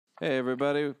Hey,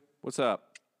 everybody. What's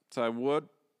up? It's I Wood,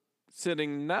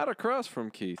 sitting not across from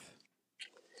Keith.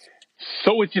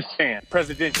 So what you saying?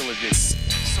 Presidential edition.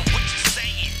 So what you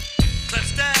saying?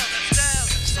 Let's down.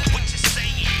 So what you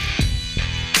saying?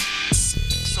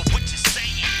 So what you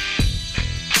saying?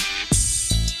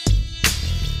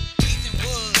 Keith and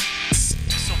Wood.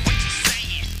 So what you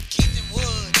saying? Keith and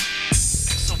Wood.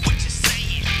 So what you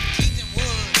saying? Keith and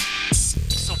Wood.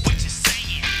 So what you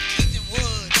saying? Keith and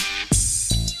Wood.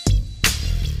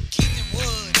 Keith and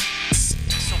Wood.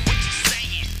 So what you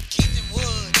saying? Keith and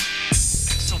Wood.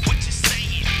 So what you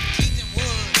saying? Keith and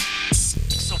Wood.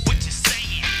 So what you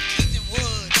saying? Keith and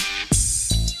Wood.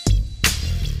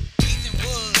 Keith and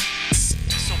Wood.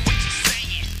 So what you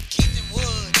saying? Keith and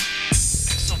Wood.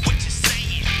 So what you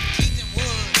saying? Keith and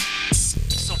Wood.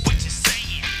 So what you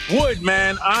saying? Wood,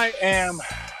 man, I'm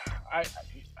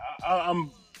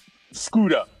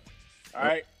screwed up. All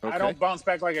right, Okay. I don't bounce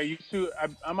back like I used to.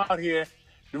 I'm out here.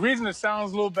 The reason it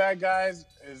sounds a little bad, guys,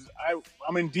 is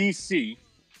I'm in D.C.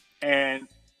 and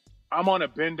I'm on a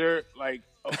bender like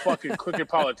a fucking crooked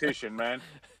politician, man.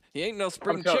 He ain't no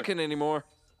spring I'm telling chicken anymore.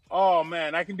 Oh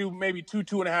man, I can do maybe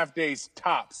 2.5 days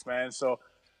tops, man. So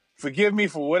forgive me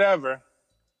for whatever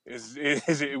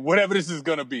whatever this is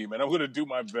gonna be, man. I'm gonna do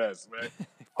my best, man.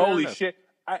 Holy enough. shit!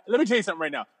 Let me tell you something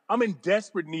right now. I'm in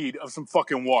desperate need of some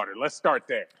fucking water. Let's start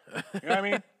there. You know what I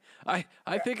mean?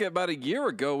 I think about a year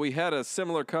ago we had a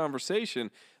similar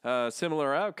conversation,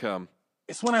 similar outcome.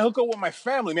 It's when I hook up with my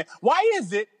family, man. Why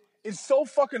is it's so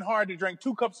fucking hard to drink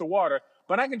 2 cups of water,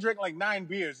 but I can drink like 9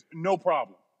 beers, no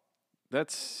problem?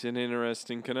 That's an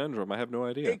interesting conundrum. I have no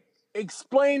idea.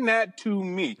 Explain that to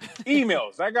me.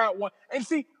 Emails. I got one. And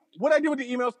see, what I do with the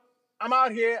emails, I'm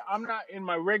out here. I'm not in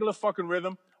my regular fucking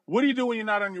rhythm. What do you do when you're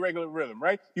not on your regular rhythm,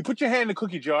 right? You put your hand in the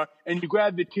cookie jar and you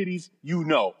grab the titties you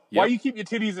know. Why Yep. you keep your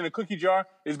titties in a cookie jar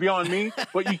is beyond me,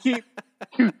 but you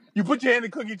put your hand in the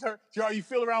cookie jar, you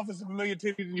feel around for some familiar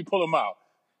titties and you pull them out.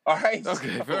 All right?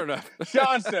 Okay, So, fair enough.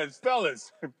 Sean says,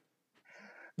 fellas,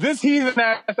 this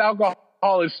heathen-ass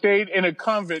alcoholic stayed in a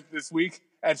convent this week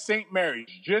at St. Mary's,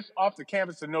 just off the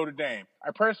campus of Notre Dame.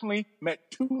 I personally met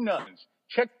 2 nuns.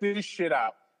 Check this shit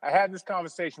out. I had this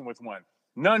conversation with one.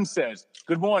 Nun says,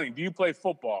 good morning, do you play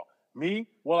football? Me?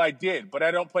 Well, I did, but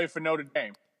I don't play for Notre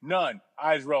Dame. Nun,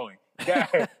 eyes rolling.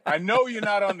 Yeah, I know you're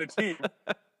not on the team,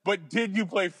 but did you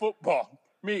play football?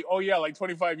 Me? Oh, yeah, like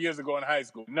 25 years ago in high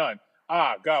school. None.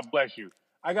 Ah, God bless you.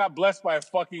 I got blessed by a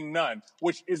fucking nun,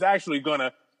 which is actually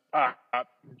gonna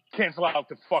cancel out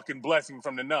the fucking blessing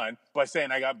from the nun by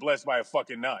saying I got blessed by a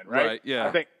fucking nun, right? Right, yeah.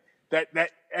 I think that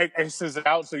X's it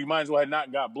out, so you might as well have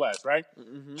not got blessed, right?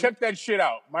 Mm-hmm. Check that shit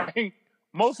out. My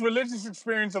most religious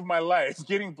experience of my life,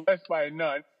 getting blessed by a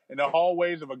nun in the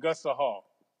hallways of Augusta Hall.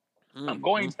 I'm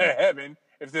going to heaven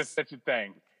if there's such a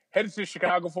thing. Headed to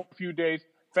Chicago for a few days.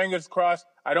 Fingers crossed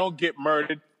I don't get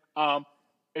murdered.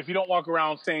 If you don't walk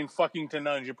around saying fucking to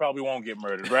nuns, you probably won't get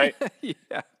murdered, right?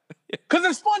 Yeah. Because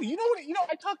it's funny. You know,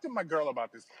 I talked to my girl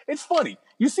about this. It's funny.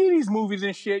 You see these movies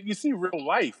and shit. You see real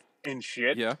life and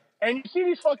shit. Yeah. And you see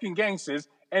these fucking gangsters,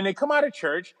 and they come out of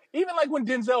church. Even like when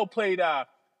Denzel played,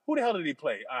 who the hell did he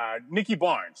play? Nicky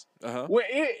Barnes. Uh-huh.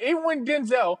 Even when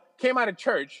Denzel came out of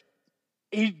church,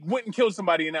 he went and killed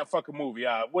somebody in that fucking movie.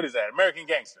 What is that? American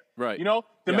Gangster. Right. You know,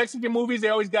 the Yeah. Mexican movies, they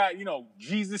always got,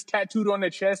 Jesus tattooed on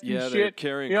their chest Yeah, and they're shit.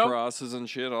 carrying you know? crosses and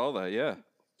shit, all that, yeah.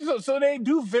 So they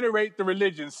do venerate the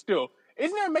religion still.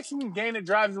 Isn't there a Mexican gang that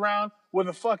drives around with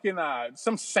a fucking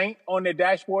some saint on their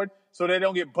dashboard so they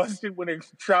don't get busted when they're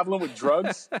traveling with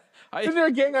drugs? Isn't there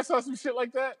a gang? I saw some shit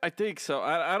like that. I think so.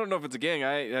 I don't know if it's a gang.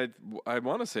 I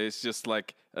want to say it's just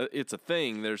like it's a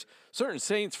thing. There's certain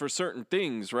saints for certain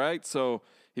things, right? So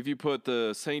if you put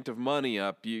the saint of money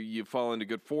up, you fall into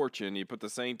good fortune. You put the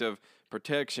saint of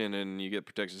protection and you get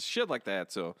protection. Shit like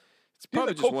that. So it's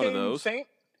probably There's a just one of cocaine those. Saint?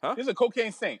 Huh? There's a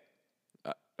cocaine saint.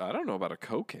 I don't know about a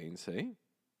cocaine saint.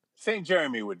 Saint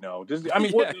Jeremy would know.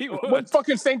 Yeah, he would. What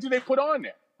fucking saint do they put on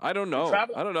there? I don't know.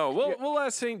 travel- I don't know. Yeah. We'll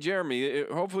ask St. Jeremy.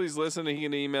 Hopefully he's listening. He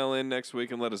can email in next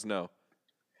week and let us know.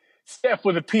 Steph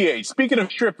with a PH. Speaking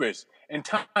of strippers and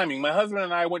timing, my husband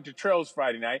and I went to Trails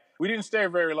Friday night. We didn't stay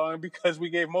very long because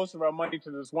we gave most of our money to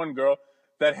this one girl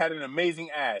that had an amazing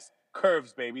ass.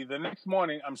 Curves, baby. The next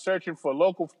morning, I'm searching for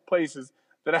local places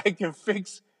that I can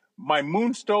fix my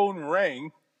moonstone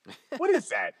ring. What is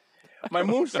that? My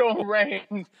moonstone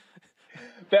ring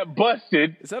that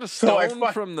busted. Is that a So I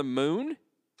stone from the moon?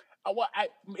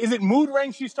 Is it mood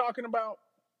ring she's talking about?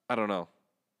 I don't know.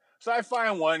 So I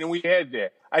find one and we head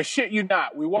there. I shit you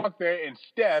not. We walk there and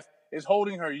Steph is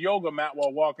holding her yoga mat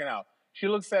while walking out. She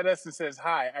looks at us and says,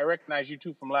 "Hi, I recognize you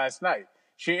two from last night."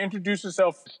 She introduced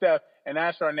herself to Steph and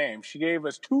asked our name. She gave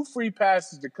us 2 free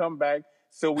passes to come back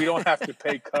so we don't have to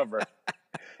pay cover.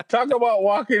 Talk about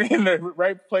walking in the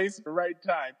right place at the right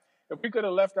time. If we could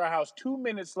have left our house 2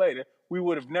 minutes later, we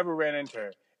would have never ran into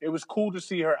her. It was cool to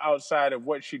see her outside of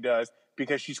what she does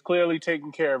because she's clearly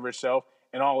taking care of herself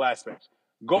in all aspects.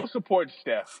 Go support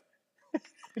Steph.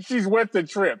 She's worth the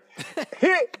trip.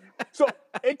 So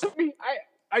it took me,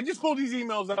 I just pulled these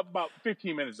emails up about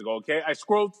 15 minutes ago, okay? I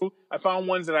scrolled through. I found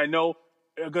ones that I know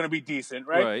are going to be decent,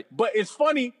 right? Right. But it's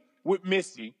funny with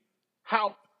Misty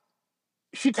how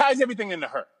she ties everything into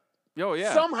her. Oh,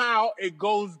 yeah. Somehow it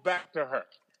goes back to her.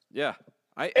 Yeah.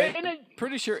 And I'm it-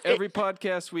 pretty sure every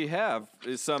podcast we have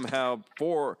is somehow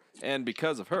for and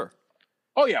because of her.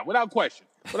 Oh, yeah, without question.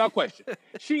 Without question.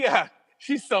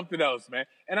 She's something else, man.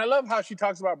 And I love how she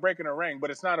talks about breaking a ring,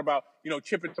 but it's not about,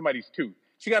 chipping somebody's tooth.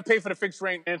 She got to pay for the fixed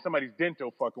ring and somebody's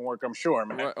dental fucking work, I'm sure,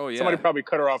 man. Right. Oh, yeah. Somebody probably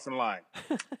cut her off in line.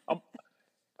 All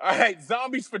right,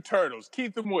 Zombies for Turtles.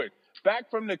 Keith and Wood. Back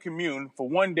from the commune for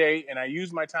one day, and I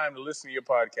used my time to listen to your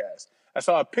podcast. I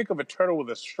saw a pic of a turtle with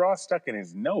a straw stuck in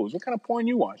his nose. What kind of porn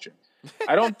you watching?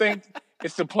 I don't think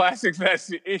it's the plastics that's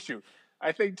the issue.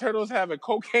 I think turtles have a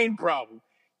cocaine problem.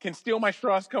 Can Steal My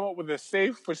Straws come up with a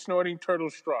safe for snorting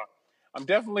turtle straw? I'm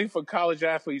definitely for college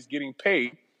athletes getting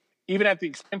paid, even at the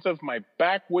expense of my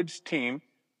backwoods team,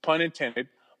 pun intended,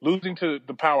 losing to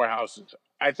the powerhouses.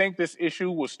 I think this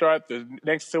issue will start the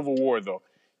next Civil War, though.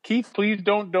 Keith, please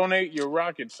don't donate your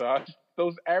rocket sauce.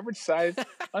 Those average-sized,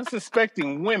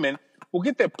 unsuspecting women will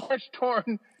get their parts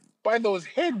torn by those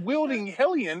head-wielding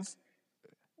hellions.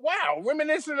 Wow,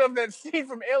 reminiscent of that scene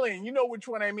from Alien. You know which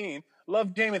one I mean. Love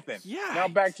Jamathan. Yeah. Now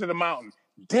back to the mountain.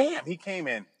 Damn, he came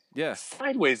in Yeah.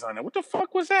 sideways on it. What the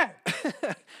fuck was that?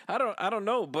 I don't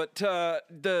know, but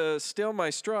the Steal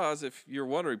My Straws, if you're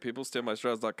wondering, people,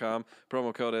 stealmystraws.com,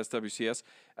 promo code SWCS.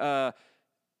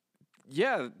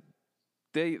 Yeah,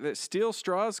 they steel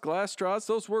straws, glass straws,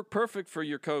 those work perfect for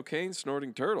your cocaine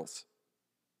snorting turtles.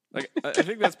 Like I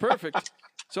think that's perfect.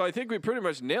 So I think we pretty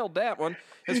much nailed that one.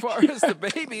 As far as the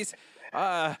babies,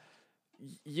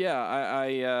 yeah,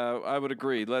 I would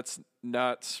agree. Let's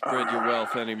not spread your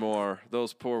wealth anymore.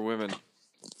 Those poor women.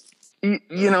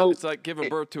 It's like giving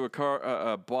birth to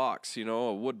a box,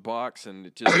 a wood box, and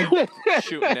it just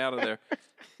shooting out of there.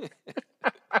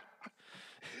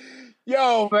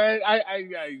 Yo, man,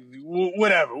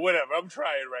 whatever. I'm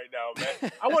trying right now,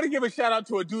 man. I want to give a shout out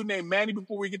to a dude named Manny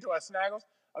before we get to our snaggles.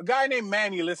 A guy named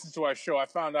Manny listens to our show. I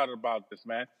found out about this,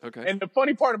 man. Okay. And the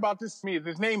funny part about this to me is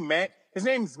his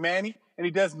name's Manny, and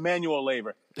he does manual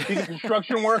labor. He's a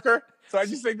construction worker, so I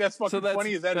just think that's fucking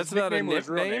funny. Is that his nickname or his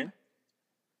real name?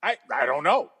 I don't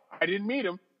know. I didn't meet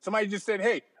him. Somebody just said,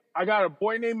 hey, I got a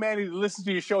boy named Manny that listens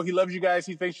to your show. He loves you guys.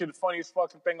 He thinks you're the funniest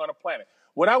fucking thing on the planet.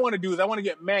 What I want to do is I want to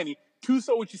get Manny 2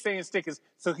 So What You Saying stickers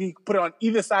so he can put it on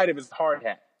either side of his hard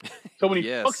hat. So when he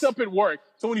Yes. fucks up at work,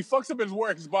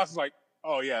 his boss is like,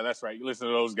 oh, yeah, that's right. You listen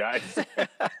to those guys.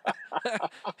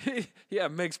 Yeah,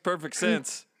 makes perfect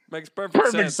sense. Makes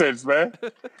perfect sense, man.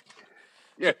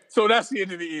 Yeah, so that's the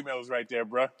end of the emails right there,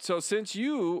 bro. So since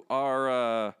you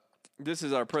are, this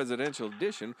is our presidential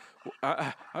edition,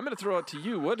 I'm going to throw it to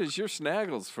you. What is your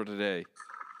snaggles for today?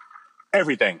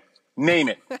 Everything. Name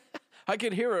it. I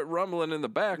can hear it rumbling in the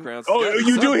background. Oh,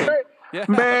 you do hear it? Yeah.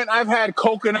 Man, I've had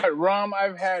coconut rum.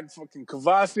 I've had fucking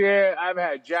Cavassier. I've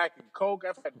had Jack and Coke.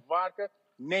 I've had vodka.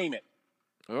 Name it.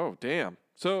 Oh, damn.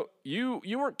 So you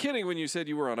weren't kidding when you said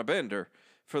you were on a bender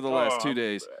for the last 2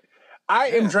 days. I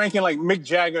am drinking like Mick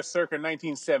Jagger circa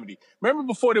 1970. Remember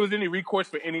before there was any recourse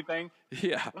for anything?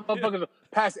 Yeah. Motherfuckers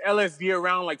pass LSD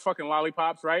around like fucking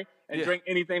lollipops, right? And Yeah. drink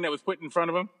anything that was put in front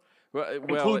of them.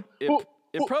 Well,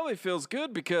 it probably feels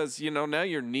good because, now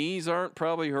your knees aren't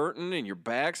probably hurting and your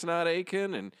back's not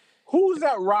aching. And Who's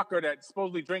that rocker that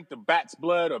supposedly drank the bat's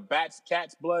blood or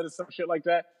cat's blood or some shit like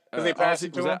that? Because they passed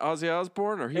it to was him? that Ozzy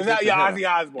Osbourne? Or he Is bit that the head off? Ozzy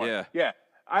Osbourne? Yeah. Yeah.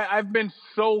 I've been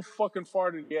so fucking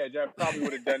far to the edge. I probably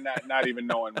would have done that not even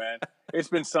knowing, man. It's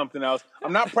been something else.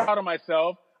 I'm not proud of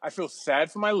myself. I feel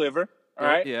sad for my liver. All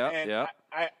right? Yeah, and yeah.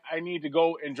 I need to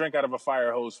go and drink out of a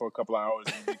fire hose for a couple hours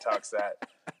and detox that.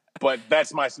 But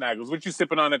that's my snaggles. What you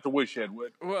sipping on at the woodshed,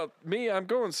 Wood? Well, I'm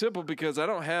going simple because I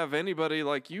don't have anybody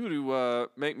like you to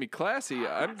make me classy.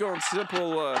 I'm going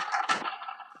simple.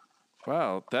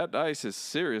 Wow, that ice is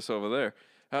serious over there.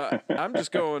 I'm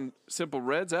just going simple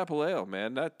Reds Apple Ale,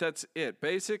 man. That's it.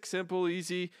 Basic, simple,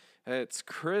 easy. It's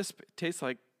crisp. It tastes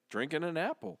like drinking an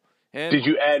apple. And Did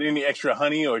you add any extra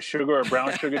honey or sugar or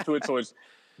brown sugar to it so it's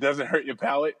Doesn't hurt your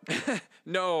palate.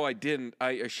 No, I didn't.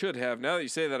 I should have. Now that you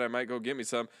say that, I might go get me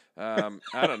some. I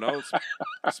don't know.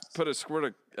 Put a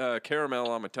squirt of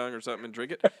caramel on my tongue or something and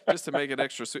drink it just to make it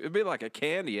extra sweet. It'd be like a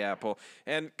candy apple.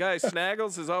 And guys,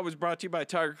 Snaggles is always brought to you by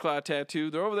Tiger Claw Tattoo.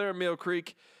 They're over there in Mill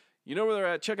Creek. You know where they're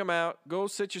at. Check them out. Go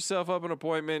set yourself up an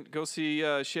appointment. Go see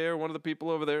Cher, one of the people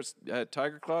over there at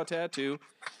Tiger Claw Tattoo.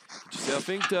 Get yourself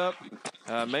inked up.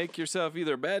 Make yourself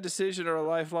either a bad decision or a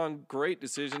lifelong great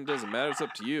decision. Doesn't matter. It's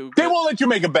up to you. They won't let you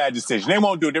make a bad decision. They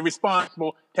won't do it. They're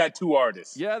responsible tattoo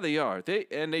artists. Yeah, they are.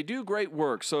 They do great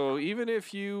work. So even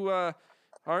if you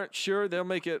aren't sure, they'll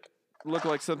make it look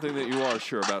like something that you are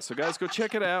sure about. So guys, go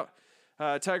check it out.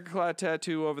 Tiger Claw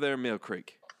Tattoo over there in Mill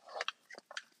Creek.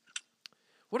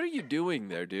 What are you doing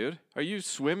there, dude? Are you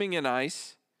swimming in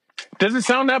ice? Does it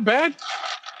sound that bad?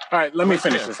 All right, let me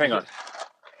finish this. Hang on.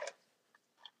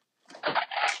 All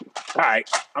right,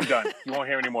 I'm done. You won't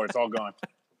hear anymore. It's all gone.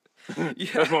 Yeah,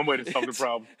 That's one way to solve the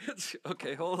problem.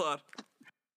 Okay, hold on.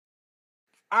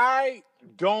 I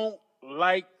don't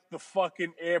like the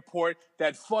fucking airport,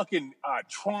 that fucking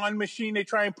Tron machine they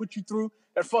try and put you through,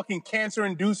 that fucking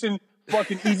cancer-inducing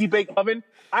fucking easy bake oven.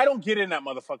 I don't get in that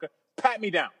motherfucker. Pat me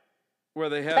down. Where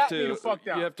they have Pat me to, the fuck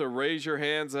down. you have to raise your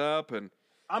hands up and.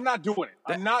 I'm not doing it.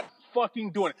 I'm not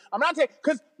fucking doing it. I'm not taking,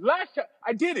 because last time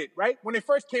I did it, right? When they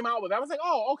first came out with it, I was like,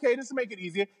 oh, okay, this will make it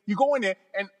easier. You go in there,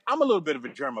 and I'm a little bit of a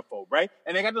germaphobe, right?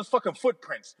 And they got those fucking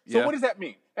footprints. So Yeah. what does that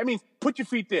mean? That means put your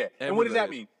feet there. And what does that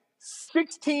Everybody. mean?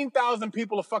 16,000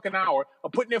 people a fucking hour are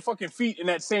putting their fucking feet in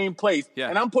that same place. Yeah.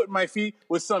 And I'm putting my feet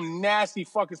where some nasty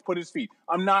fuckers put his feet.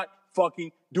 I'm not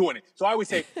fucking doing it. So I always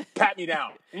say, pat me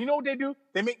down. And you know what they do?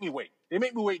 They make me wait. They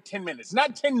make me wait 10 minutes.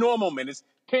 Not 10 normal minutes,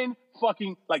 10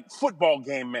 fucking, like, football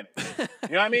game minutes. You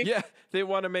know what I mean? Yeah, they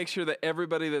want to make sure that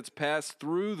everybody that's passed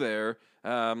through there,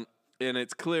 and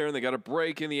it's clear, and they got a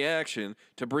break in the action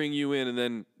to bring you in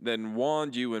and then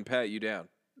wand you and pat you down.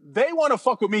 They want to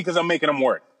fuck with me because I'm making them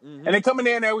work. And they come in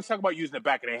there and they always talk about using the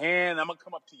back of their hand. I'm going to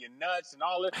come up to your nuts and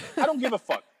all this. I don't give a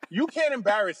fuck. You can't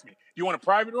embarrass me. You want a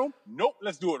private room? Nope.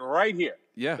 Let's do it right here.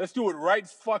 Yeah. Let's do it right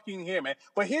fucking here, man.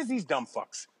 But here's these dumb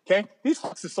fucks, okay? These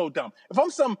fucks are so dumb. If I'm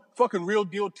some fucking real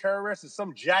deal terrorist or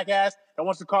some jackass that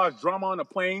wants to cause drama on a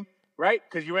plane, right?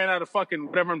 Because you ran out of fucking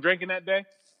whatever I'm drinking that day,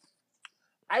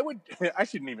 I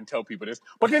shouldn't even tell people this,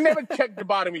 but they never check the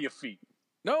bottom of your feet.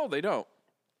 No, they don't.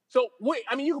 So, wait,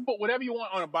 I mean, you can put whatever you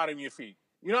want on the bottom of your feet.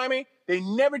 You know what I mean? They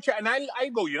never check. And I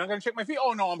go, you're not going to check my feet?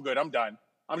 Oh, no, I'm good. I'm done.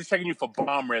 I'm just checking you for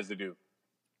bomb residue.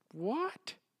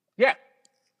 What? Yeah.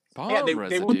 Bomb Yeah, they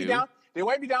residue? wipe you down. They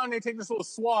wipe you down and they take this little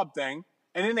swab thing.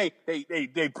 And then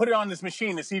they put it on this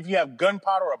machine to see if you have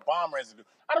gunpowder or bomb residue.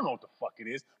 I don't know what the fuck it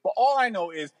is. But all I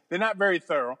know is they're not very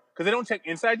thorough because they don't check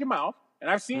inside your mouth. And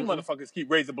I've seen motherfuckers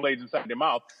keep razor blades inside their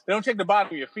mouth. They don't check the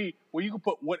bottom of your feet where you can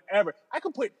put whatever.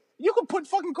 You could put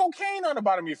fucking cocaine on the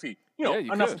bottom of your feet. You know, Yeah,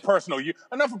 you enough could. for personal use.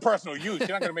 Enough for personal use. You're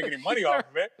not going to make any money off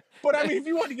of it. But I mean, if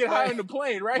you want to get high on the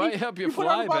plane, right? Might help you put it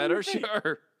on fly the bottom of better, your feet.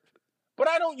 sure. But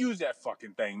I don't use that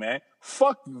fucking thing, man.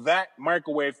 Fuck that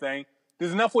microwave thing.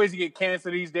 There's enough ways to get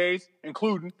cancer these days,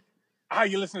 including how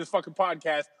you listen to this fucking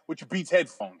podcast with your Beats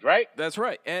headphones, right? That's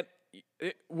right. And,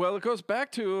 it goes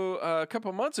back to a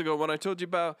couple months ago when I told you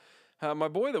about my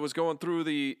boy that was going through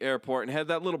the airport and had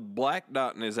that little black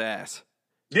dot in his ass.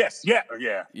 Yes, yeah,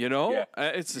 yeah. You know? Yeah.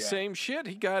 It's the Yeah. same shit.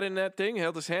 He got in that thing,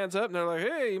 held his hands up, and they're like,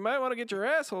 hey, you might want to get your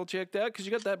asshole checked out because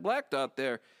you got that black dot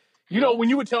there. You know, when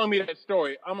you were telling me that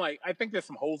story, I'm like, I think there's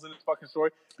some holes in this fucking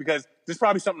story because there's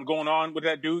probably something going on with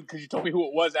that dude because you told me who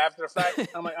it was after the fact.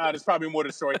 I'm like, there's probably more to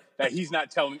the story that he's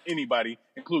not telling anybody,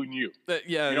 including you.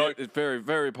 Yeah, You know- it's very,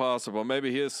 very possible.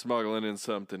 Maybe he is smuggling in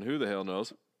something. Who the hell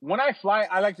knows? When I fly,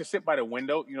 I like to sit by the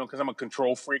window, you know, because I'm a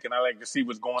control freak and I like to see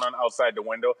what's going on outside the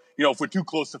window. You know, if we're too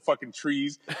close to fucking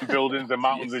trees and buildings and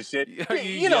mountains and shit. Are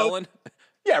you you know, yelling?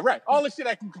 yeah, right. All the shit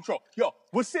I can control. Yo,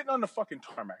 we're sitting on the fucking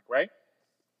tarmac, right?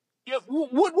 Yeah,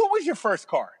 what was your first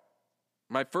car?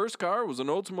 My first car was an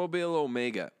Oldsmobile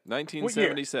Omega,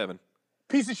 1977.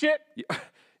 Piece of shit?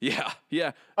 Yeah.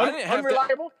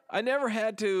 Unreliable? I never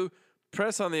had to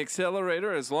press on the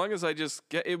accelerator as long as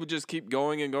it would just keep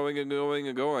going and going and going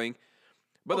and going.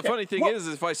 But Okay, the funny thing well- is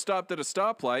if I stopped at a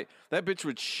stoplight, that bitch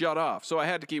would shut off. So I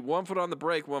had to keep 1 foot on the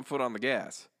brake, 1 foot on the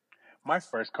gas. My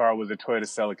first car was a Toyota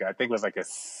Celica. I think it was like a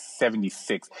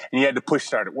 76. And you had to push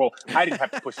start it. Well, I didn't have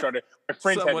to push start it. My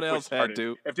friends Someone had to push else start had it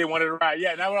to. if they wanted to ride.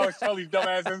 Yeah, and I would always tell these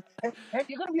dumbasses, hey,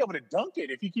 you're going to be able to dunk it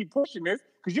if you keep pushing this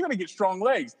because you're going to get strong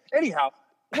legs. Anyhow,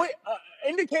 what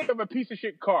indicator of a piece of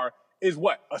shit car is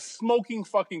what? A smoking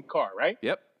fucking car, right?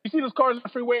 Yep. You see those cars on the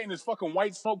freeway and there's fucking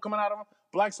white smoke coming out of them,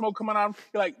 black smoke coming out of them.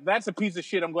 You're like, that's a piece of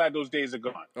shit. I'm glad those days are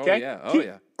gone. Oh, Okay? yeah. Oh,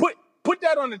 yeah. put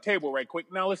that on the table right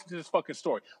quick. Now listen to this fucking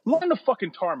story. We're on the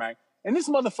fucking tarmac, and this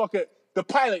motherfucker, the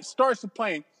pilot, starts the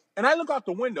plane, and I look out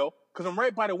the window because I'm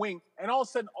right by the wing, and all of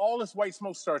a sudden, all this white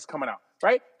smoke starts coming out,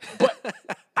 right? But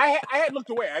I had looked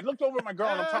away. I looked over at my girl,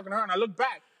 and I'm talking to her, and I look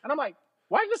back, and I'm like,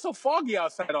 why is it so foggy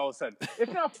outside all of a sudden?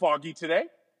 It's not foggy today.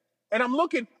 And I'm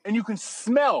looking, and you can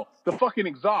smell the fucking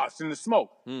exhaust and the smoke.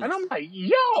 And I'm like,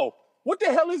 yo, what the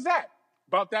hell is that?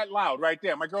 About that loud right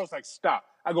there. My girl's like, stop.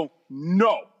 I go,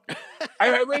 no.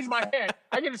 I raise my hand.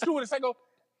 I get the stewardess. I go,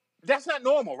 that's not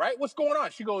normal, right? What's going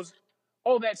on? She goes,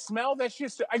 oh, that smell? That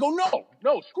shit. I go,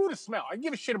 no, screw the smell. I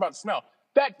give a shit about the smell.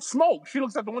 That smoke. She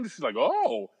looks out the window. She's like,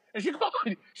 oh. And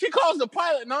she calls the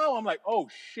pilot. Now I'm like, oh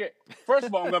shit. First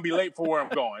of all, I'm gonna be late for where I'm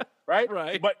going, right?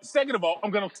 Right. But second of all, I'm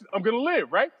gonna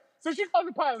live, right? So she calls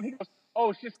the pilot, and he goes,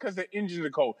 oh, it's just because the engines are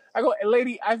cold. I go,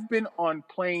 lady, I've been on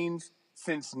planes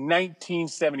since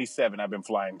 1977. I've been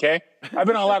flying, okay? I've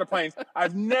been on a lot of planes.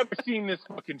 I've never seen this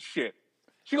fucking shit.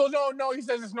 She goes, oh, no, he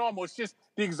says it's normal. It's just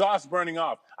the exhaust burning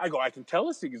off. I go, I can tell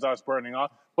it's the exhaust burning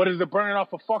off, but is it burning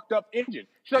off a fucked up engine?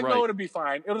 She's like, Right. no, it'll be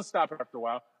fine. It'll stop after a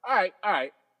while. All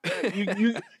right.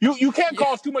 You can't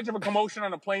cause too much of a commotion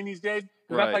on a plane these days,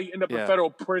 because that's how you end up in federal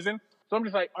prison. So I'm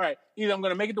just like, all right, either I'm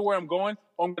going to make it to where I'm going,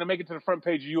 or I'm going to make it to the front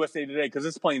page of USA Today, because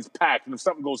this plane's packed, and if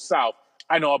something goes south,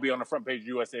 I know I'll be on the front page of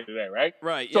USA Today, right?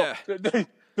 Right, so yeah.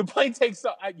 The plane takes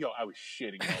off. I was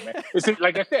shitting, man.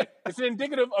 Like I said, it's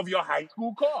indicative of your high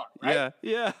school car, right?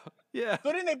 Yeah.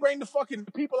 So then they bring the fucking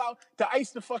people out to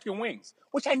ice the fucking wings,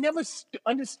 which I never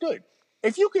understood.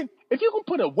 If you can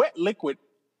put a wet liquid,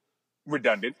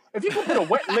 redundant, if you can put a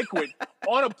wet liquid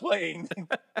on a plane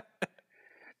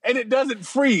and it doesn't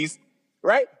freeze,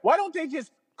 right? Why don't they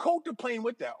just coat the plane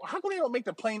with that? How come they don't make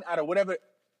the plane out of whatever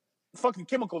fucking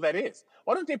chemical that is?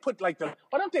 Why don't they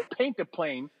why don't they paint the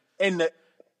plane in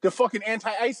the fucking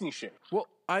anti-icing shit? Well,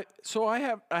 I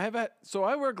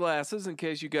wear glasses in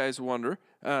case you guys wonder.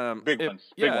 Big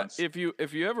ones. If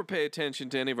you ever pay attention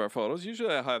to any of our photos,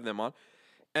 usually I have them on,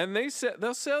 and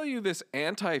they'll sell you this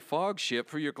anti-fog shit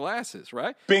for your glasses,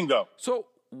 right? Bingo. So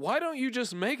why don't you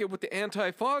just make it with the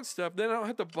anti-fog stuff? Then I don't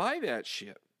have to buy that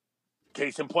shit.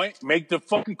 Case in point, make the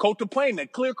fucking coat the plane,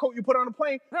 that clear coat you put on the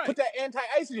plane, Right. put that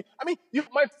anti-icing. I mean,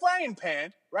 my frying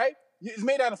pan, right, is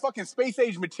made out of fucking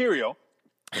space-age material.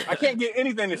 I can't get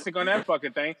anything to stick on that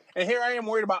fucking thing. And here I am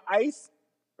worried about ice,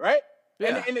 right?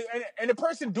 Yeah. And the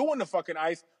person doing the fucking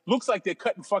ice looks like they're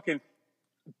cutting fucking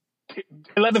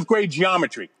 11th grade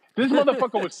geometry. This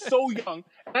motherfucker was so young,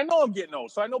 and I know I'm getting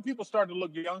old, so I know people started to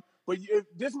look young, but if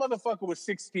this motherfucker was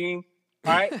 16,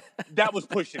 all right, that was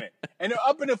pushing it. And they're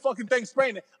up in the fucking thing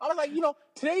spraying it. I was like,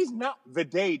 today's not the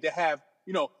day to have,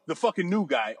 the fucking new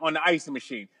guy on the icing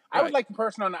machine. I would Right. like the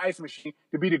person on the icing machine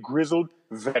to be the grizzled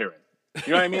veteran.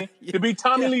 You know what I mean? To be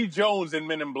Tommy Lee Jones in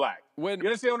Men in Black. You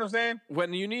understand what I'm saying?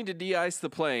 When you need to de-ice the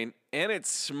plane and it's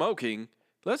smoking,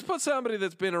 let's put somebody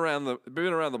that's been around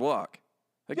the block.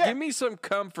 Like, Yeah. give me some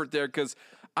comfort there, because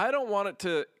I don't want it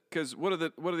to. Because what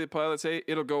do the pilots say?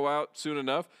 It'll go out soon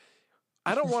enough.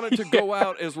 I don't want it to go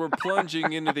out as we're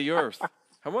plunging into the earth.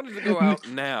 I want it to go out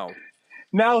now.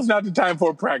 Now's not the time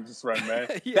for a practice run, man.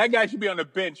 Yeah. That guy should be on the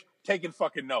bench taking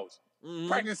fucking notes. Mm-hmm.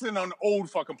 Practicing on old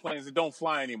fucking planes that don't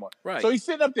fly anymore. Right. So he's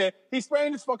sitting up there, he's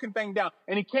spraying this fucking thing down,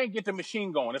 and he can't get the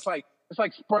machine going. It's like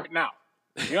spurting out.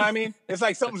 You know what I mean? It's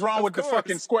like something's wrong with the course.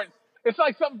 fucking squirt. It's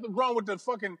like something's wrong with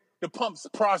the pump's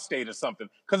prostate or something,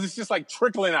 because it's just like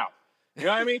trickling out. You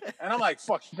know what I mean? And I'm like,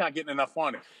 fuck, he's not getting enough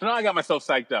on it. So now I got myself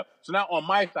psyched up. So now on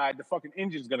my side, the fucking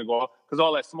engine's going to go off because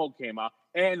all that smoke came out,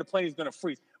 and the plane's going to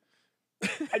freeze.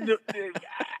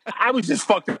 I was just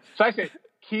fucked up. So I said,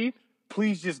 Keith,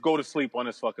 please just go to sleep on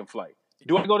this fucking flight.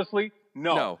 Do I go to sleep?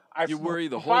 No. You worry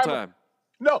the whole time.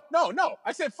 No.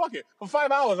 I said, fuck it. For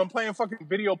 5 hours, I'm playing fucking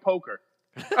video poker.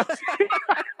 By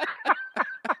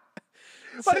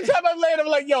the time I'm laying, I'm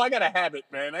like, yo, I got a habit,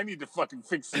 man. I need to fucking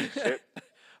fix this shit.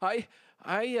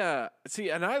 I see,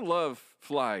 and I love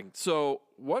flying. So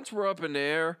once we're up in the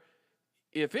air,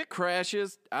 if it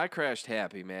crashes, I crashed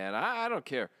happy, man. I don't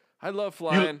care. I love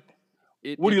flying.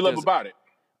 What do you love about it?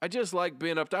 I just like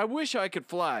being up there. I wish I could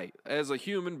fly as a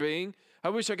human being. I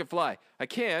wish I could fly. I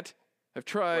can't. I've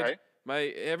tried.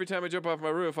 Right. Every time I jump off my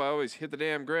roof, I always hit the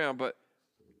damn ground. But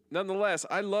nonetheless,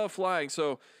 I love flying.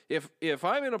 So if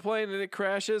I'm in a plane and it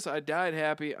crashes, I died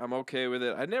happy. I'm okay with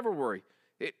it. I never worry.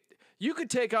 You could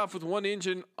take off with one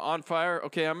engine on fire.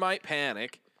 Okay, I might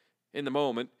panic in the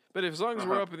moment, but as long as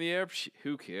we're up in the air,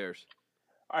 who cares?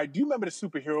 All right, do you remember the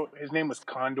superhero? His name was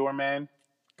Condor Man.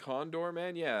 Condor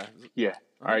Man, yeah. Yeah.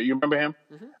 All right, you remember him?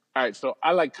 Mm-hmm. All right, so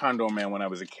I liked Condor Man when I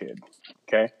was a kid.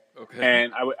 Okay. Okay.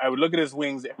 And I would look at his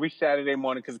wings every Saturday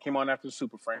morning because it came on after the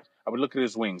Super Friends. I would look at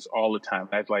his wings all the time.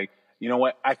 And I was like, you know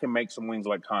what? I can make some wings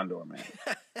like Condor, man.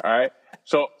 All right.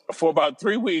 So for about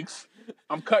 3 weeks,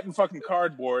 I'm cutting fucking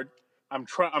cardboard. I'm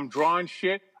drawing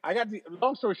shit.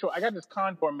 Long story short, I got this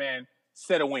Condor man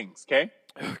set of wings. Okay.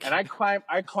 And I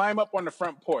climb up on the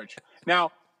front porch.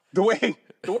 Now, the way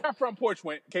our front porch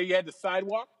went, okay, you had the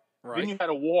sidewalk, then you had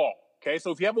a wall. Okay,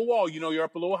 so if you have a wall, you know you're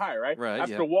up a little higher, right? Right,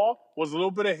 After yeah. the wall was a little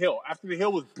bit of hill. After the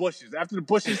hill was bushes. After the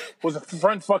bushes was a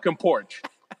front fucking porch.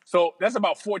 So that's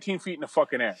about 14 feet in the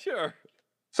fucking air. Sure.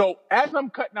 So as I'm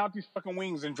cutting out these fucking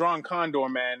wings and drawing Condor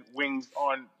Man wings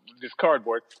on this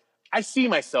cardboard, I see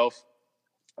myself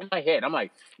in my head. I'm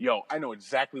like, yo, I know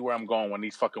exactly where I'm going when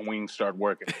these fucking wings start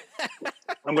working.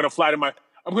 I'm gonna fly to my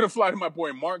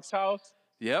boy Mark's house.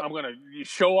 Yep. I'm gonna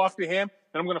show off to him.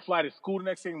 Then I'm gonna fly to school the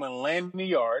next day. I'm gonna land in the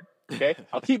yard. Okay,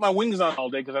 I'll keep my wings on all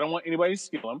day because I don't want anybody to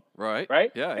steal them. Right. Right.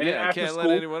 Yeah. And then Yeah. I after can't school,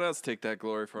 let anyone else take that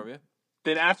glory from you.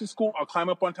 Then after school, I'll climb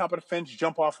up on top of the fence,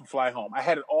 jump off, and fly home. I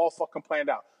had it all fucking planned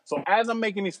out. So as I'm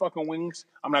making these fucking wings,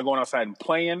 I'm not going outside and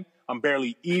playing. I'm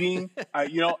barely eating.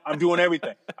 I'm doing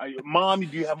everything. Mom,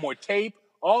 do you have more tape?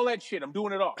 All that shit. I'm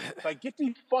doing it all. So I get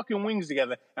these fucking wings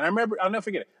together. And I remember, I'll never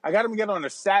forget it. I got them together on a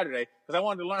Saturday because I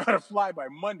wanted to learn how to fly by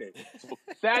Monday. So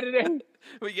Saturday.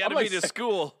 We got to I'm be like, to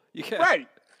school. You can't. Right.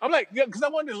 I'm like, yeah, because I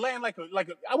wanted to land like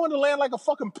a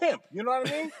fucking pimp. You know what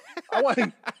I mean?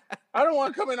 I don't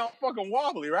want to come in all fucking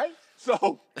wobbly, right?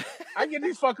 So I get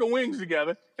these fucking wings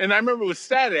together, and I remember it was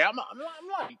Saturday. I'm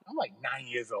like 9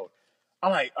 years old. I'm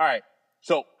like, all right.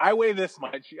 So I weigh this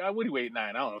much. What do you weigh 9?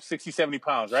 I don't know, 60, 70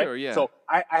 pounds, right? Sure, yeah. So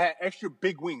I had extra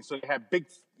big wings, so they had big,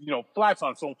 flaps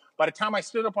on. So by the time I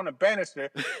stood up on the banister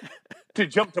to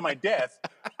jump to my death,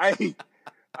 I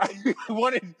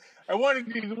wanted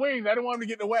these wings. I didn't want them to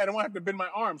get in the way. I didn't want to have to bend my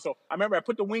arms. So I remember I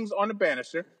put the wings on the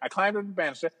banister. I climbed up the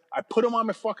banister. I put them on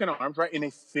my fucking arms, right? And they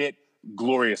fit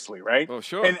gloriously, right? Oh,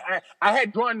 sure. And I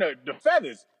had drawn the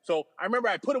feathers. So I remember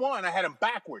I put them on. I had them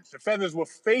backwards. The feathers were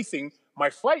facing my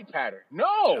flight pattern. No.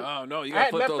 Oh, no. You got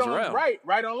to flip those around.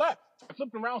 Right on left. So I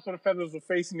flipped them around so the feathers were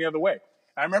facing the other way.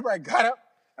 I remember I got up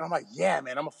and I'm like, yeah,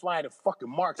 man, I'm going to fly to fucking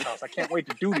Mark's house. I can't wait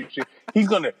to do this shit. He's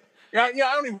going to. Yeah,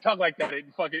 I don't even talk like that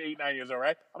at fucking 8, 9 years old,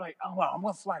 right? I'm like, oh, wow, I'm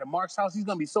going to fly to Mark's house. He's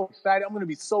going to be so excited. I'm going to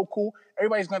be so cool.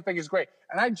 Everybody's going to think it's great.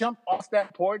 And I jumped off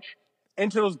that porch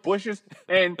into those bushes,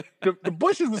 and the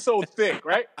bushes were so thick,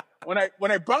 right? When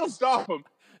I bounced off them,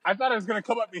 I thought I was going to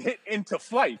come up and hit into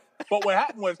flight. But what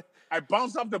happened was I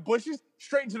bounced off the bushes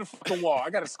straight into the fucking wall. I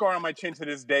got a scar on my chin to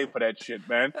this day for that shit,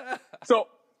 man. So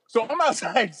I'm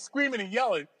outside screaming and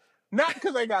yelling. Not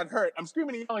because I got hurt. I'm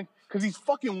screaming and yelling because these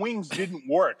fucking wings didn't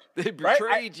work. They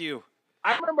betrayed you.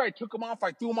 I remember I took them off.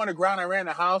 I threw them on the ground. I ran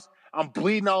the house. I'm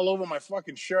bleeding all over my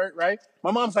fucking shirt, right?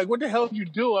 My mom's like, what the hell did you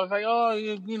do? I was like,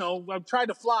 oh, I tried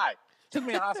to fly. Took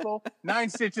me to the hospital. 9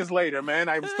 stitches later, man.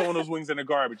 I was throwing those wings in the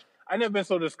garbage. I've never been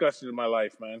so disgusted in my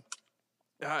life, man.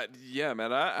 Yeah,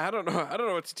 man. I don't know. I don't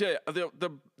know what to tell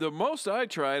you. The most I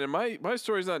tried, and my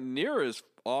story's not near as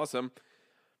awesome.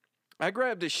 I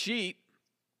grabbed a sheet.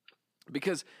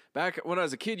 Because back when I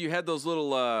was a kid, you had those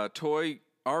little toy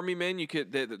army men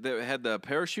that had the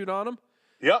parachute on them.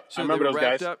 Yep, so I remember they were those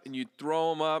wrapped guys. up, and you'd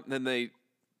throw them up, and then they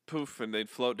poof, and they'd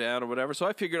float down or whatever. So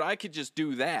I figured I could just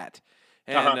do that.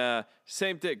 And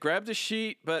same thing, grabbed a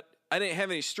sheet, but I didn't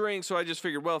have any string, so I just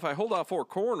figured, well, if I hold off 4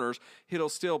 corners, it'll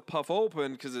still puff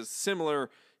open because it's similar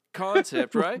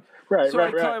concept, right? Right, so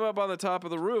I climb up on the top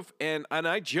of the roof, and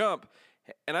I jump,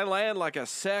 and I land like a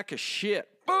sack of shit.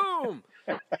 Boom!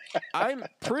 I'm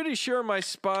pretty sure my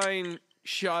spine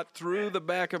shot through the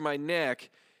back of my neck,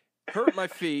 hurt my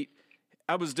feet.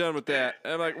 I was done with that.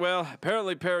 I'm like, well,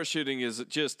 apparently parachuting is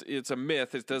it's a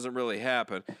myth. It doesn't really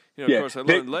happen. Of course, I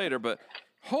learned later, but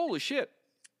holy shit.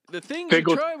 The things you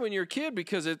try when you're a kid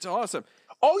because it's awesome.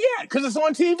 Oh, yeah, because it's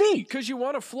on TV. Because you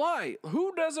want to fly.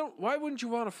 Who doesn't? Why wouldn't you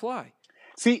want to fly?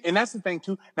 See, and that's the thing,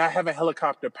 too. Not having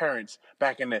helicopter parents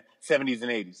back in the 70s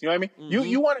and 80s. You know what I mean? Mm-hmm.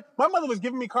 You want my mother was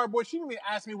giving me cardboard. She didn't even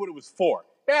ask me what it was for.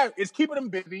 Yeah, it's keeping him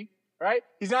busy, right?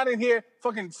 He's not in here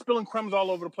fucking spilling crumbs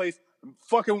all over the place,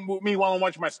 fucking with me while I'm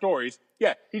watching my stories.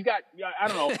 Yeah, he's got,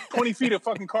 20 feet of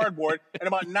fucking cardboard and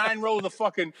about 9 rows of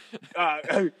fucking,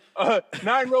 9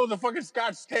 rows of fucking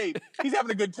Scotch tape. He's having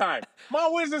a good time.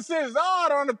 Mom, where's the scissors? Oh,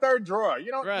 they're on the 3rd drawer.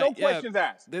 No questions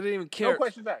asked. They didn't even care. No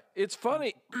questions asked. It's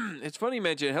funny. It's funny you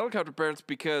mention helicopter parents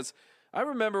because I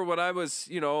remember when I was,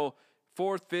 4th,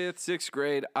 5th, 6th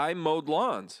grade, I mowed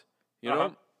lawns. You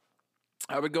know,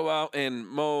 I would go out and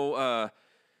mow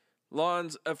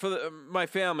lawns for my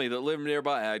family that lived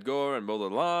nearby. I'd go and mow the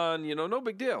lawn, no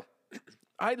big deal.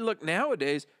 I look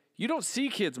nowadays, you don't see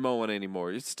kids mowing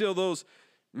anymore. It's still those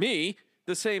me,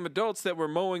 the same adults that were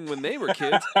mowing when they were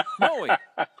kids, mowing.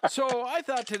 So I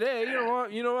thought today,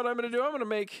 you know what I'm going to do? I'm going to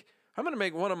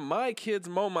make one of my kids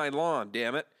mow my lawn,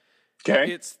 damn it.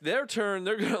 Okay. It's their turn.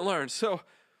 They're going to learn. So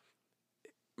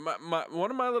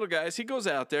one of my little guys, he goes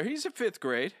out there. He's in 5th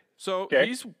grade, so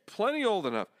he's plenty old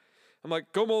enough. I'm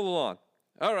like, go mow the lawn.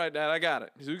 All right, Dad, I got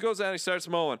it. So he goes out and he starts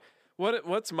mowing.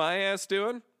 What's my ass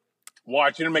doing?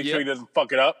 Watching to make sure he doesn't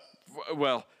fuck it up.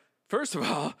 Well, first of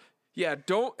all, yeah,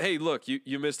 don't. Hey, look,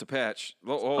 you missed a patch.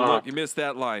 Look, you missed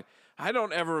that line. I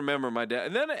don't ever remember my dad.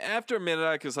 And then after a minute,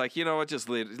 I was like, you know what, just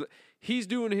leave it. He's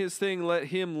doing his thing. Let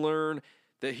him learn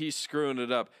that he's screwing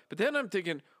it up. But then I'm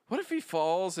thinking, what if he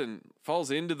falls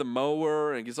into the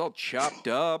mower and gets all chopped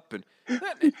up and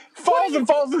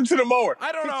falls into the mower?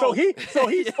 I don't know. So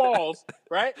he falls,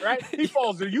 right? He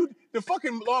falls. The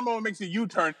fucking lawnmower makes a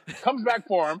U-turn, comes back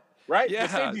for him, right?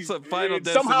 Yeah, it's a Final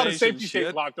somehow the Destination safety shit.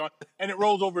 tape locked on, and it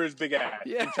rolls over his big ass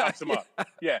and chops him up.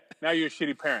 Yeah, now you're a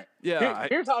shitty parent. Yeah,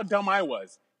 Here's how dumb I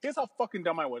was. Here's how fucking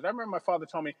dumb I was. I remember my father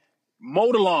told me,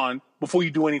 mow the lawn before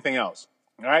you do anything else.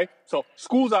 All right? So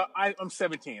school's out. I'm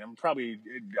 17. I'm probably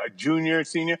a junior,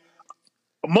 senior.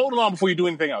 Mow the lawn before you do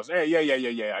anything else. Hey,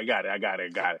 yeah. I got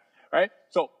it. Right?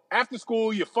 So after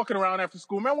school, you're fucking around after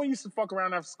school. Remember when you used to fuck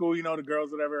around after school, the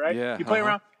girls, whatever, right? Yeah. You play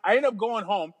around. I end up going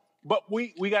home, but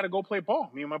we got to go play ball,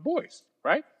 me and my boys,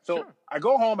 right? So Sure. I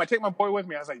go home. I take my boy with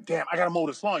me. I was like, damn, I got to mow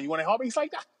this lawn. You want to help me? He's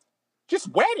like,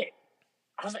 just wet it.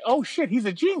 I was like, oh, shit, he's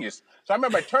a genius. So I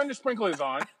remember I turned the sprinklers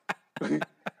on.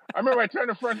 I remember I turned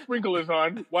the front sprinklers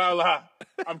on while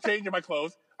I'm changing my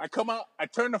clothes. I come out, I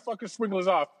turn the fucking sprinklers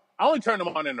off. I only turn them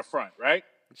on in the front, right?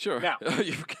 Sure. Now,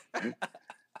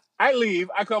 I leave,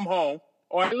 I come home,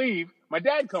 or I leave, my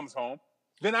dad comes home,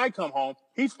 then I come home,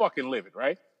 he's fucking livid,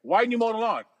 right? Why didn't you mow the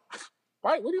lawn?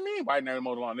 Why? What do you mean, why didn't I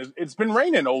mow the lawn? It's been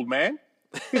raining, old man.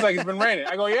 He's like, it's been raining.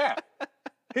 I go, yeah.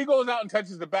 He goes out and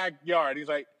touches the backyard. He's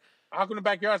like, how come the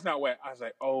backyard's not wet? I was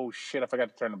like, oh, shit, I forgot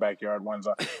to turn the backyard ones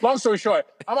on. Long story short,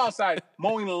 I'm outside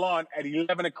mowing the lawn at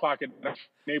 11 o'clock at night.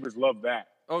 Neighbors love that.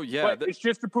 Oh, yeah. But it's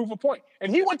just to prove a point.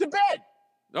 And he went to bed.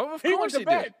 Oh, of He went course to he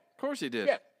bed. did. Of course he did.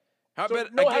 Yeah. How So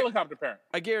about no helicopter parent.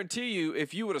 I guarantee you,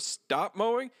 if you would have stopped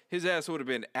mowing, his ass would have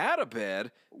been out of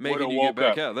bed, making Would've you get woke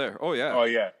back up. out there. Oh, yeah. Oh,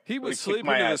 yeah. He Would've was kicked sleeping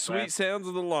my to the ass, sweet man. sounds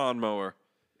of the lawnmower.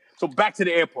 So back to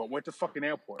the airport. Went to fucking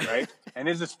airport, right? And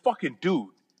there's this fucking dude,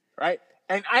 right?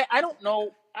 And I don't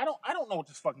know. I don't know what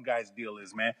this fucking guy's deal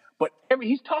is, man. But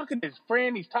he's talking to his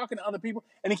friend, he's talking to other people,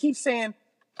 and he keeps saying,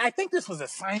 I think this was a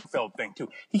Seinfeld thing too.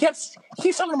 He keeps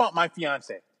talking about my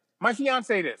fiance. My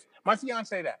fiance this, my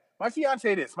fiance that, my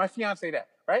fiance this, my fiance that,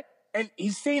 right? And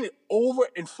he's saying it over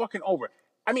and fucking over.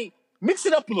 I mean, mix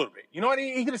it up a little bit. You know what I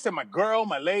mean? He could have said my girl,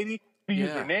 my lady, he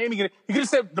used her name. He could have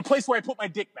said the place where I put my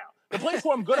dick now. The place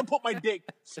where I'm gonna put my dick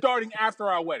starting after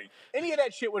our wedding. Any of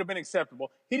that shit would have been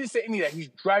acceptable. He didn't say any of that. He's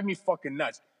driving me fucking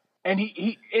nuts. And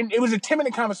and it was a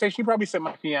 10-minute conversation. He probably said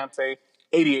my fiance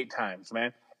 88 times,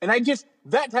 man. And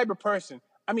that type of person,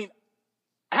 I mean,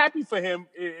 happy for him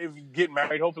if you get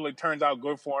married. Hopefully it turns out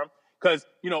good for him. Because,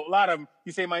 a lot of them,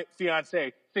 you say my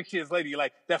fiance, 6 years later, you're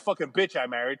like, that fucking bitch I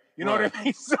married. You know what I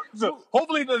mean? So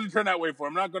hopefully it doesn't turn that way for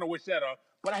him. I'm not going to wish that on.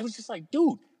 But I was just like,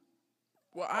 dude.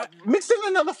 Well, mix in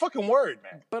another fucking word,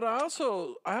 man. But I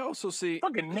also see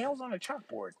fucking nails on a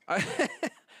chalkboard.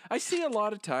 I see a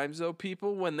lot of times though,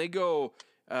 people when they go,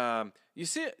 you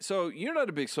see it. So you're not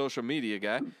a big social media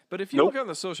guy, but if you look on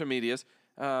the social medias,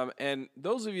 and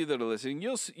those of you that are listening,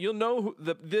 you'll know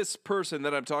this person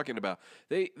that I'm talking about.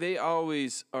 They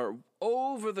always are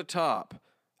over the top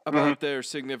about their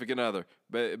significant other,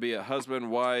 be it husband,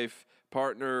 wife,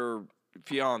 partner,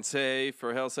 fiance,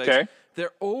 for hell's sake. Okay.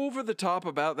 They're over the top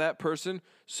about that person,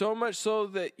 so much so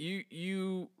that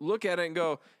you look at it and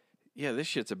go, yeah, this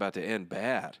shit's about to end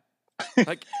bad.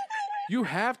 Like, you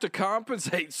have to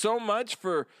compensate so much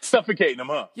for suffocating them,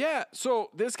 huh? Yeah. So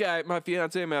this guy, my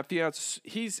fiance,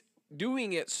 he's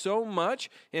doing it so much.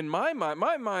 In my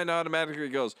mind automatically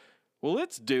goes, well,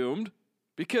 it's doomed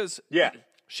because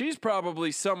she's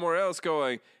probably somewhere else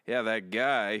going, yeah, that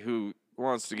guy who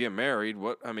wants to get married.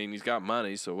 He's got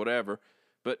money, so whatever.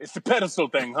 But it's the pedestal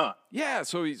thing, huh? Yeah.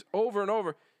 So he's over and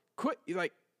over. Quit.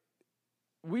 Like,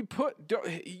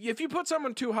 if you put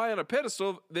someone too high on a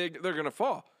pedestal, they're gonna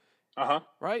fall.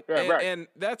 Right? Yeah, right. And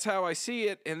that's how I see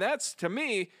it. And that's, to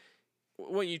me,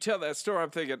 when you tell that story, I'm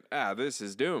thinking, this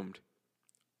is doomed.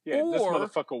 Yeah, this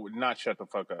motherfucker would not shut the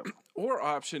fuck up. Or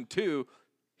option 2,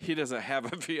 he doesn't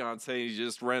have a fiance, he's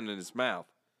just running his mouth.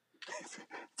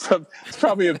 So it's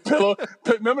probably a pillow.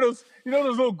 Remember those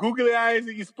little googly eyes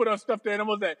that you put on stuffed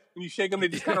animals that when you shake them, they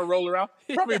just kind of roll around?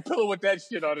 Probably a pillow with that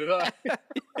shit on it,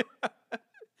 huh?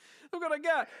 Look what I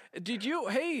got. Did you?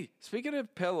 Hey, speaking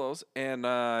of pillows and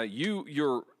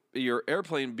your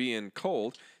airplane being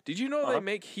cold, did you know they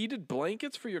make heated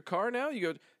blankets for your car now? You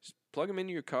go just plug them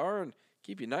into your car and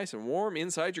keep you nice and warm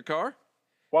inside your car.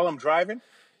 While I'm driving,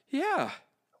 Yeah,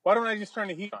 why don't I just turn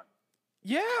the heat on?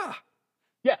 yeah.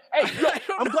 Yeah. Hey,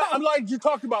 yo, don't I'm glad you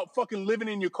talked about fucking living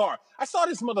in your car. I saw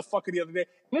this motherfucker the other day.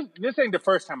 This ain't the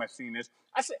first time I've seen this.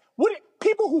 I said,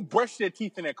 people who brush their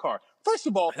teeth in their car. First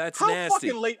of all, That's how nasty.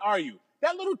 fucking late are you?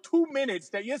 That little 2 minutes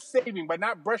that you're saving by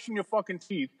not brushing your fucking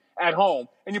teeth at home,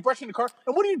 and you're brushing the car,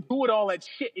 and what do you do with all that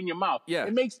shit in your mouth? Yeah.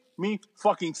 It makes me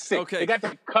fucking sick. Okay. They got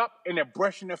the cup and they're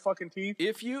brushing their fucking teeth.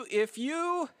 If you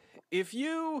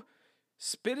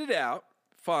spit it out,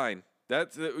 fine.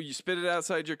 That's you spit it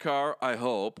outside your car. I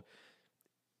hope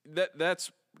that's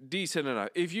decent enough.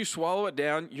 If you swallow it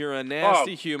down, you're a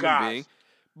nasty human gosh. being.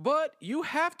 But you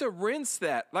have to rinse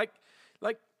that. Like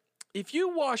if you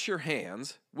wash your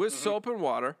hands with soap and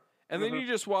water, and then you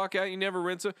just walk out, you never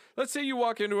rinse it. Let's say you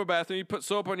walk into a bathroom, you put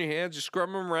soap on your hands, you scrub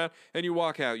them around, and you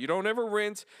walk out. You don't ever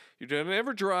rinse, you don't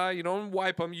ever dry, you don't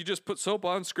wipe them, you just put soap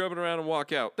on, scrub it around, and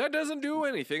walk out. That doesn't do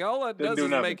anything. All that Doesn't does do is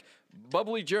nothing. make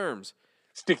bubbly germs.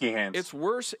 Sticky hands. It's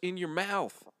worse in your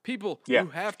mouth. People, Yeah. you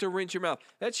have to rinse your mouth.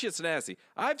 That shit's nasty.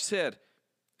 I've said,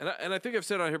 and I think I've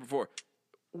said it on here before,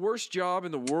 worst job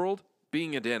in the world,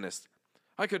 being a dentist.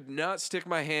 I could not stick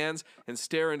my hands and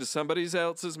stare into somebody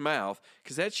else's mouth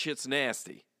because that shit's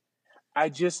nasty. I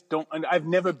just don't. I've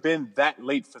never been that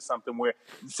late for something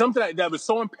that was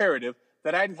so imperative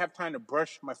that I didn't have time to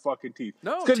brush my fucking teeth.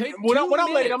 No, 'Cause take when 2 I'm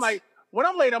late, minutes. when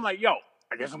I'm late, I'm like, yo,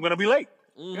 I guess I'm gonna be late.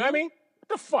 You know what I mean? What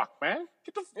the fuck, man?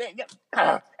 Get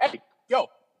the hey, yo,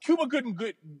 Cuba Gooden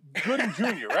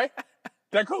Jr. Right?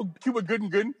 Did I call Cuba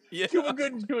Gooden? Yeah. Cuba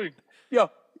Gooden Jr. Yo,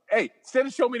 hey, instead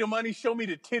of show me the money, show me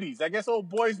the titties. I guess old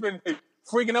boy's been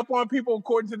freaking up on people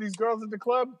according to these girls at the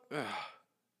club.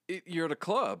 You're at a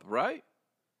club, right?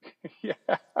 Yeah.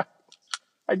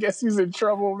 I guess he's in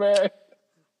trouble, man.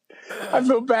 I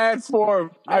feel bad for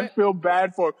him. I Right. feel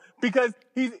bad for him because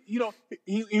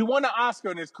he won an Oscar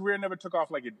and his career never took off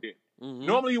like it did.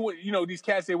 Normally, these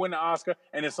cats, they win the Oscar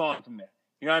and it's on from there.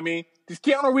 You know what I mean? Does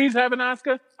Keanu Reeves have an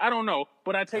Oscar? I don't know.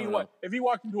 But I tell you what, if he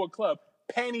walked into a club,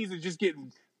 panties are just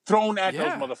getting thrown at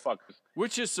Yeah. those motherfuckers.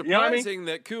 Which is know what I mean? surprising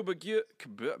that Cuba,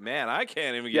 man, I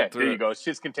can't even Yeah, get through there it. you go.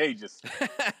 Shit's contagious.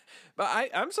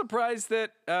 But I'm surprised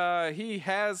that he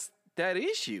has that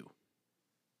issue.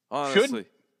 Honestly.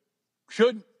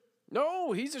 Shouldn't.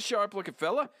 No, he's a sharp-looking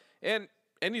fella, and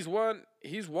he's won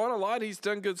a lot. He's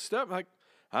done good stuff. Like,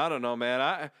 I don't know,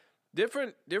 man.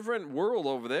 Different world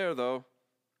over there, though.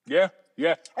 Yeah,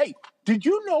 yeah. Hey, did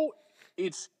you know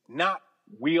it's not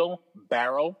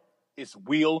wheelbarrow? It's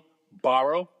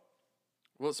wheelbarrow.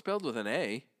 Well, it's spelled with an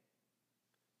A.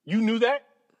 You knew that?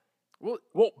 Well,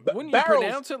 Well, wouldn't you barrels,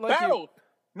 pronounce it like barrel?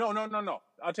 No.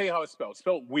 I'll tell you how it's spelled.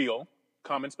 Spelled wheel,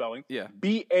 common spelling. Yeah.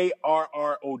 Barrow.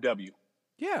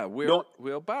 Yeah, No.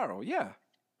 wheelbarrow. Yeah.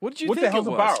 What did you What think the hell's it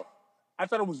a was? barrel? I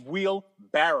thought it was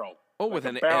wheelbarrow. Oh, Like with a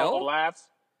an barrel L? of laughs.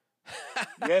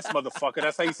 Yes, motherfucker.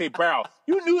 That's how you say barrel.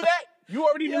 You knew that? You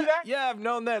already knew that? Yeah, I've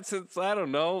known that since, I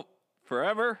don't know,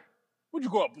 forever. Would you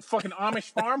go up fucking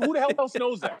Amish farm? Who the hell else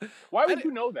knows that? Why would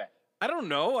you know that? I don't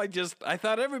know. I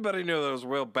thought everybody knew there was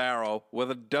wheelbarrow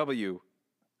with a W.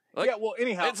 Like, Yeah, well,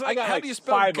 anyhow, it's like, I got how like do you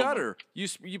spell 5 of them. gutter?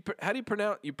 How do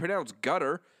you pronounce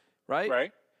gutter, right?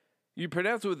 Right? You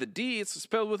pronounce it with a D. It's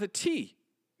spelled with a T.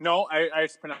 No, I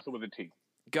pronounce it with a T.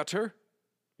 Gutter.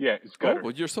 Yeah, it's Oh, gutter.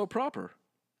 well, you're so proper.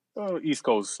 Oh, East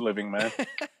Coast living, man.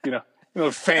 you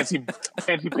know, fancy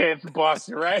pants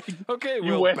Boston, right? Okay,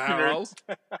 You wheelbarrow. Westerners.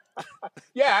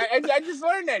 Yeah, I just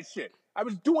learned that shit. I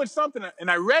was doing something and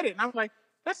I read it and I was like,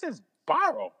 that says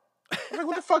barrel. I was like,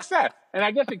 what the fuck's that? And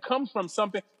I guess it comes from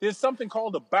something. There's something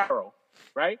called a barrel,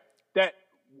 right? That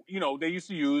they used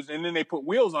to use, and then they put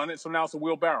wheels on it, so now it's a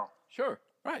wheelbarrow. Sure.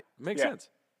 Right. Makes Yeah. sense.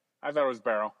 I thought it was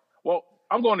barrel. Well,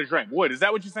 I'm going to drink. What? Is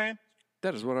that what you're saying?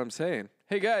 That is what I'm saying.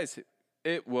 Hey, guys,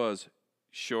 it was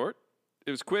short.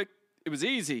 It was quick. It was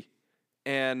easy.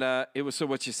 And it was So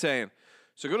What You Saying.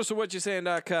 So go to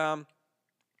SoWhatYouSaying.com.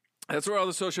 That's where all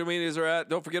the social medias are at.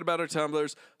 Don't forget about our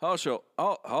Tumblrs. Also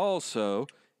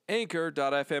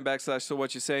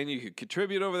anchor.fm/SoWhatYouSaying. You can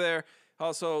contribute over there.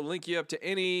 Also, link you up to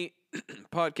any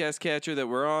podcast catcher that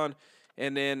we're on.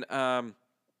 And then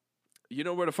you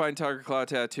know where to find Tiger Claw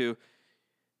Tattoo.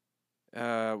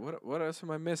 What else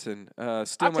am I missing? I'll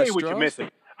tell you what you're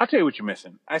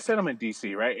missing. I said I'm in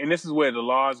D.C., right? And this is where the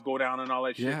laws go down and all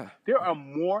that shit. Yeah. There are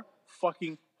more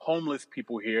fucking homeless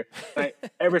people here than I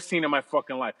ever seen in my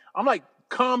fucking life. I'm like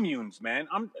communes, man.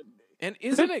 And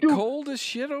isn't it dude- cold as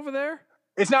shit over there?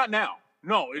 It's not now.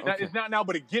 No, it's not. Okay. It's not now,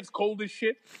 but it gets cold as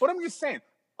shit. But I'm just saying,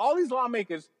 all these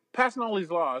lawmakers passing all these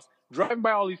laws, driving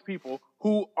by all these people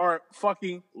who are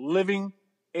fucking living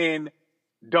in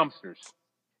dumpsters.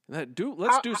 Let's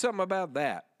I- do something about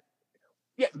that.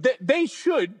 Yeah, they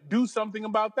should do something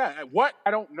about that. What?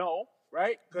 I don't know,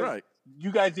 right? 'Cause Right.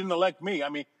 You guys didn't elect me. I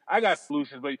mean, I got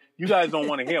solutions, but you guys don't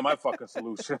want to hear my fucking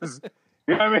solutions.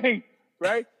 You know what I mean?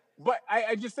 Right? But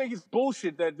I just think it's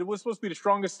bullshit that we're supposed to be the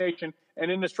strongest nation,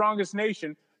 and in the strongest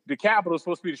nation, the capital is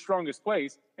supposed to be the strongest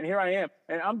place, and here I am.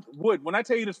 And I'm Wood, when I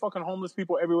tell you there's fucking homeless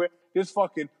people everywhere, there's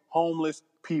fucking homeless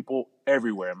people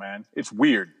everywhere, man. It's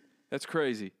weird. That's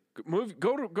crazy.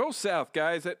 Go south,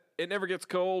 guys. It never gets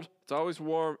cold. It's always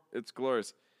warm. It's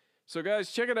glorious. So,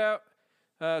 guys, check it out.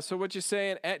 So what you're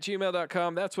saying at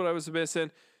gmail.com. That's what I was missing.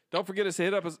 Don't forget to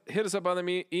hit us up on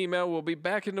the email. We'll be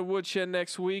back in the woodshed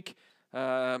next week,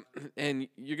 and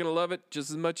you're gonna love it just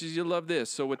as much as you love this.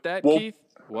 So with that, Well- Keith,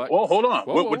 what? Well, hold on.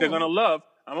 Whoa, What they're whoa. gonna love,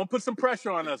 I'm gonna put some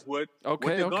pressure on us, Wood. Okay,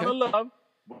 What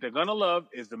they're gonna love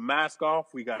is the mask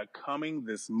off we got coming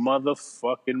this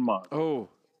motherfucking month.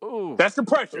 Oh, That's the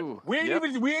pressure. Ooh, We ain't yep.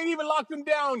 even locked them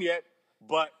down yet,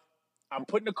 but I'm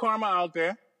putting the karma out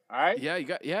there. All right.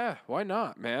 yeah. Why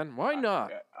not, man? Why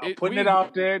not? I'm putting it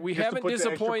out there We just to haven't put the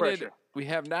extra disappointed. pressure. We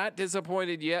have not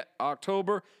disappointed yet.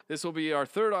 October. This will be our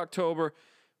 3rd October.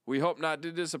 We hope not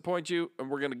to disappoint you, and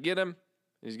we're gonna get him.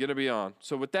 He's gonna be on.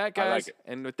 So with that, I like guys, it.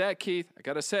 and with that, Keith, I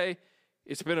gotta say,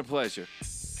 it's been a pleasure.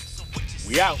 So what you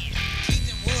We out. saying?